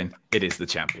 But again, it is the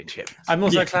Championship. I'm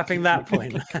also clapping that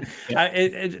point.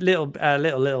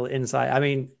 Little insight. I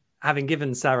mean, having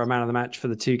given Sarah man of the match for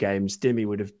the two games, Dimmy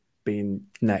would have been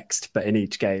next, but in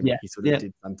each game he sort of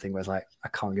did something where it's like, I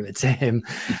can't give it to him.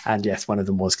 And yes, one of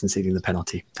them was conceding the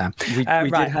penalty. We did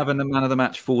have a man of the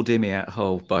match for Dimmy at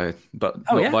Hull, by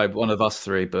one of us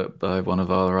three, but by one of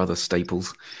our other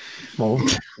staples. Well,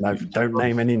 no, don't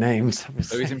name any names.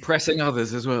 So he's impressing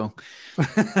others as well.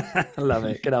 I love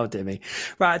it. Good old Dimmy.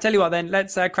 Right, I tell you what then,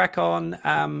 let's crack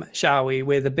on, shall we,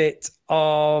 with a bit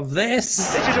of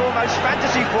this. This is almost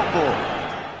fantasy football.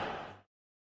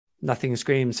 Nothing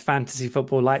screams fantasy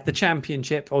football like the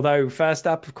Championship. Although first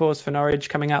up, of course, for Norwich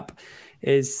coming up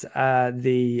is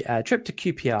the trip to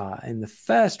QPR in the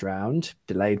first round,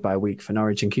 delayed by a week for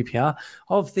Norwich and QPR,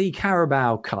 of the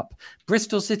Carabao Cup.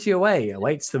 Bristol City away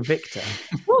awaits the victor.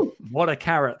 What a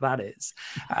carrot that is.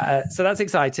 So that's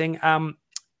exciting.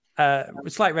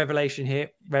 Slight revelation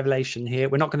here.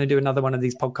 We're not going to do another one of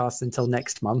these podcasts until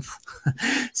next month.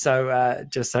 So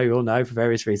just so you all know, for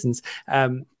various reasons.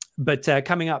 But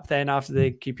coming up then after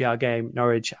the QPR game,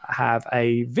 Norwich have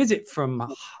a visit from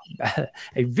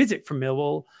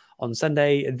Millwall on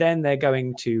Sunday. Then they're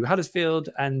going to Huddersfield,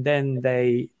 and then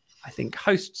they, I think,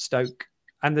 host Stoke.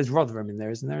 And there's Rotherham in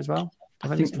there, isn't there as well?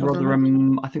 I think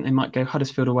Rotherham. I think they might go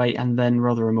Huddersfield away and then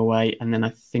Rotherham away, and then I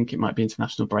think it might be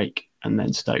international break and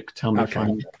then Stoke. Tell me if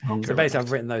I'm wrong. So basically,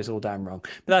 I've written those all down wrong,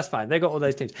 but that's fine. They got all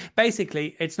those teams.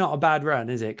 Basically, it's not a bad run,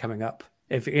 is it? Coming up,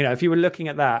 if you were looking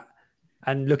at that.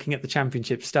 And looking at the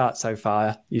Championship start so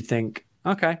far, you'd think,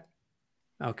 okay,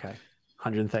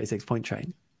 136-point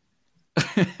train.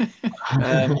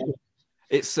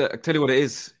 It's I tell you what it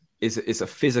is. It's a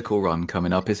physical run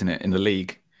coming up, isn't it? In the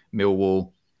league,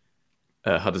 Millwall,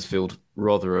 Huddersfield,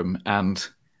 Rotherham, and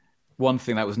one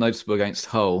thing that was noticeable against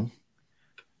Hull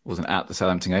wasn't at the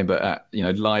Southampton game, but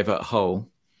live at Hull,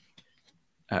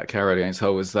 at Carrow against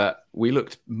Hull, was that we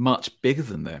looked much bigger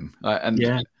than them,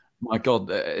 My God,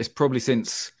 it's probably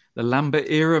since the Lambert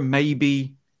era,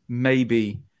 maybe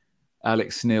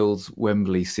Alex Snill's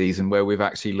Wembley season, where we've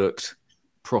actually looked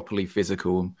properly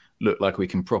physical, looked like we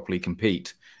can properly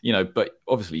compete. But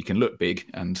obviously you can look big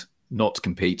and not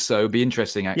compete. So it'd be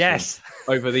interesting, actually. Yes.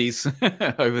 Over these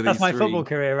That's my football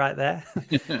career right there.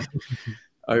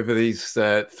 Over these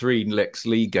three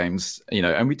league games,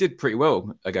 and we did pretty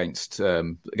well against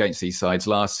these sides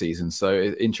last season. So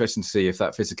it's interesting to see if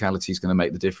that physicality is going to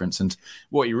make the difference. And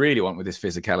what you really want with this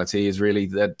physicality is really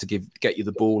to get you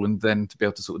the ball and then to be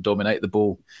able to sort of dominate the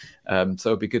ball.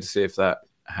 So it'd be good to see if that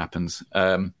happens.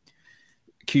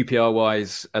 QPR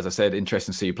wise, as I said,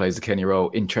 interesting to see who plays the Kenny role.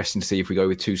 Interesting to see if we go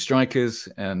with two strikers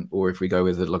or if we go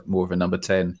with more of a number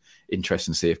 10.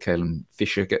 Interesting to see if Kalen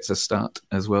Fisher gets a start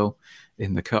as well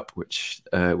in the cup, which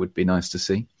would be nice to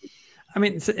see. I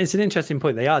mean, it's an interesting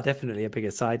point. They are definitely a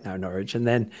bigger side now, Norwich. And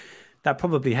then that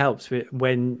probably helps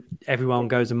when everyone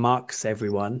goes and marks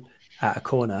everyone at a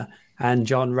corner and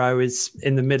John Rowe is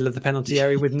in the middle of the penalty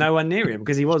area with no one near him,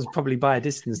 because he was probably by a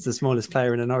distance the smallest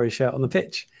player in an orange shirt on the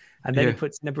pitch. And then he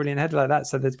puts in a brilliant header like that.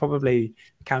 So there's probably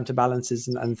counterbalances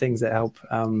and things that help,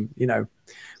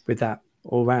 with that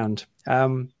all round.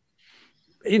 Before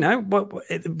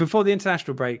the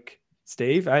international break,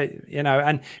 Steve, and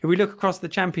if we look across the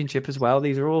championship as well,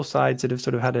 these are all sides that have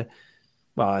sort of had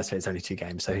I say it's only 2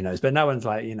 games, so who knows? But no one's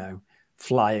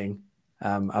flying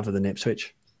other than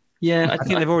Ipswich. Yeah, I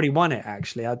think they've already won it,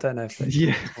 actually. I don't know if they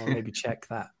should or maybe check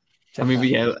that.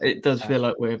 It does feel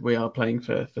like we are playing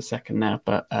for second now,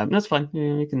 but that's fine.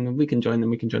 Yeah, we can join them.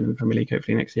 We can join them in the Premier League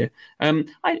hopefully next year.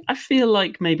 I feel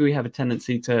like maybe we have a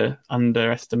tendency to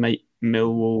underestimate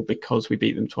Millwall because we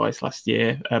beat them twice last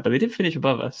year, but they did finish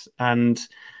above us. And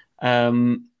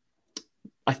I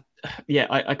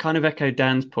kind of echo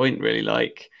Dan's point really.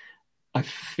 Like, I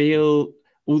feel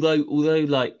although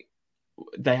like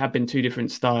they have been 2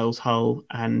 different styles, Hull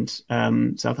and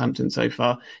Southampton so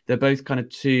far. They're both kind of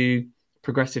 2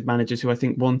 progressive managers who I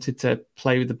think wanted to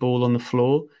play with the ball on the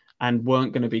floor and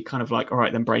weren't going to be kind of like, all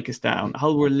right, then break us down.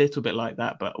 Hull were a little bit like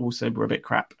that, but also were a bit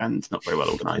crap and not very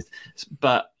well organised.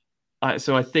 But I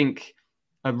think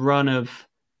a run of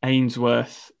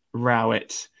Ainsworth,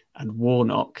 Rowett and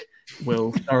Warnock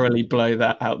will thoroughly blow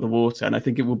that out the water. And I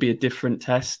think it will be a different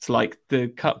test. Like the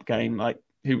cup game, like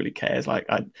who really cares? Like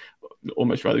I'd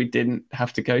almost rather we didn't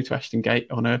have to go to Ashton Gate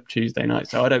on a Tuesday night.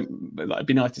 So it'd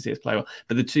be nice to see us play well.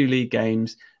 But the 2 league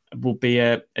games will be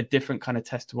a different kind of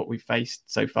test to what we've faced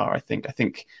so far, I think. I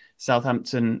think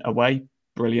Southampton away,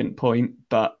 brilliant point.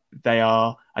 But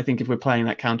I think if we're playing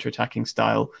that counter-attacking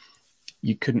style,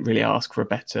 you couldn't really ask for a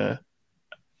better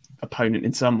opponent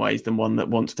in some ways than one that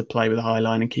wants to play with a high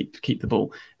line and keep the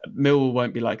ball. Millwall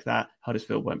won't be like that.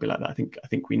 Huddersfield won't be like that. I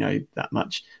think we know that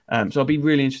much. So I'll be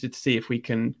really interested to see if we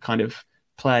can kind of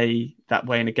play that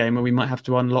way in a game where we might have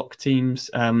to unlock teams,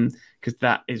 because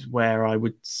that is where I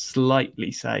would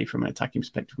slightly say from an attacking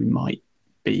perspective we might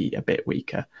be a bit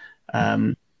weaker.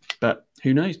 But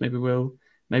who knows? Maybe we'll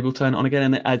turn it on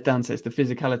again. And as Dan says, the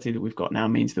physicality that we've got now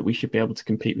means that we should be able to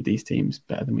compete with these teams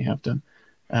better than we have done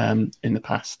in the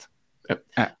past.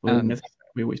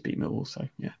 We always beat Millwall, so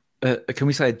yeah. Can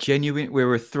we say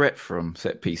we're a threat from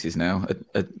set pieces now?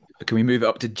 Can we move it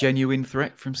up to genuine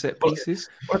threat from set pieces?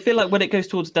 Well, I feel like when it goes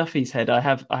towards Duffy's head, I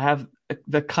have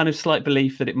the kind of slight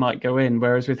belief that it might go in,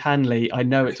 whereas with Hanley, I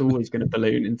know it's always going to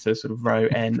balloon into sort of row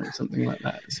N or something like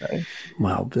that. So,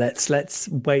 well, let's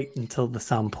wait until the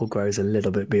sample grows a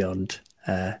little bit beyond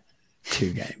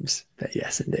 2 games. But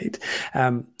yes, indeed.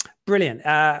 Brilliant.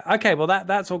 Okay, well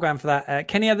that's all going for that.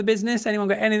 Kenny, other business? Anyone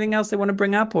got anything else they want to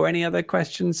bring up, or any other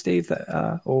questions, Steve,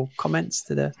 or comments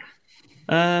to the?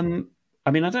 I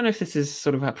mean, I don't know if this is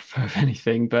sort of apropos of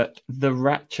anything, but the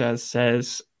Ratchas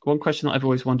says, one question that I've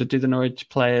always wondered: do the Norwich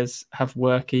players have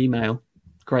work email?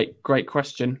 Great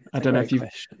question. I don't know if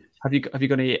have you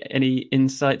got any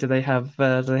insight? Do they have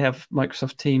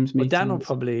Microsoft Teams meetings? Well, Dan will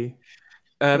probably.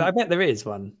 I bet there is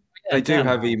one. They do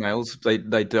have emails.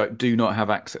 They do not have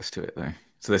access to it though.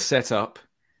 So they're set up,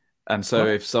 and so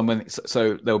if someone,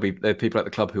 there are people at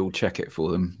the club who will check it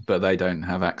for them, but they don't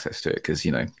have access to it because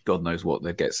God knows what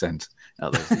they'd get sent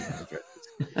out those email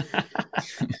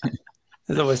addresses.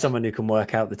 There's always someone who can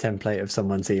work out the template of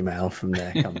someone's email from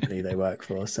their company they work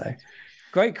for. So,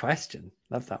 great question.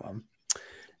 Love that one.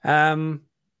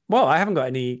 Well, I haven't got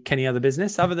any other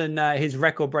business other than his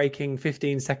record-breaking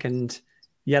 15-second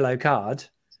yellow card.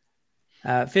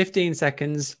 15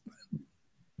 seconds,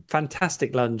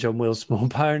 fantastic lunge on Will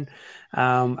Smallbone.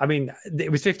 I mean,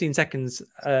 it was 15 seconds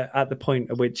at the point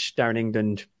at which Darren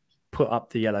England put up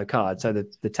the yellow card. So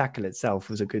the tackle itself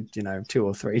was a good, 2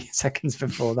 or 3 seconds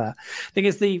before that. I think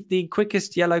it's the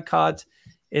quickest yellow card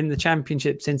in the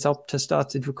championship since Opta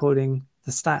started recording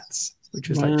the stats, which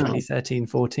was like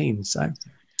 2013-14. So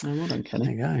well done, Kenny.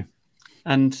 There you go.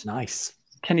 And nice.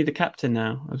 Kenny the captain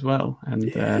now as well,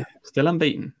 and still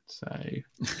unbeaten. So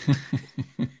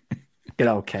good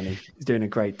old Kenny. He's doing a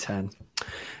great turn.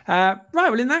 Right,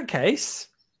 well, in that case,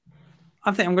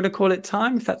 I think I'm going to call it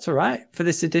time, if that's all right, for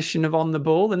this edition of On the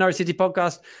Ball, the Norwich City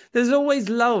podcast. There's always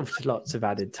loved lots of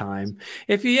added time.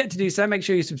 If you're yet to do so, make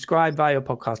sure you subscribe via your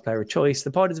podcast player of choice. The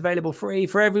pod is available free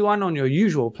for everyone on your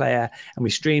usual player, and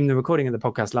we stream the recording of the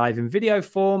podcast live in video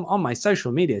form on my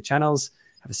social media channels.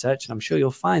 Have a search and I'm sure you'll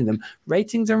find them.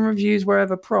 Ratings and reviews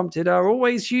wherever prompted are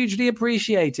always hugely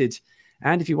appreciated.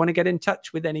 And if you want to get in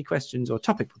touch with any questions or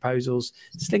topic proposals,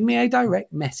 sling me a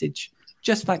direct message,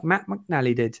 just like Matt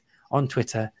McNally did on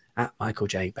Twitter @Michael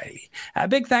J. Bailey. A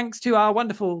big thanks to our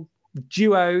wonderful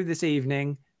duo this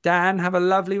evening, Dan, have a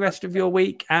lovely rest of your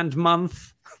week and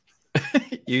month.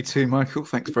 You too, Michael.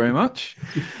 Thanks very much.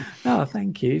 Oh,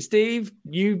 thank you. Steve,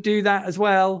 you do that as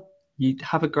well. You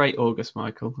have a great August,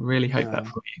 Michael. I really hope that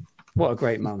for you. What a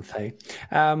great month, hey?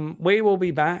 We will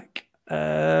be back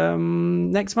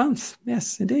next month.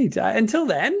 Yes, indeed. Until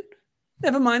then,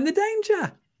 never mind the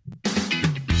danger.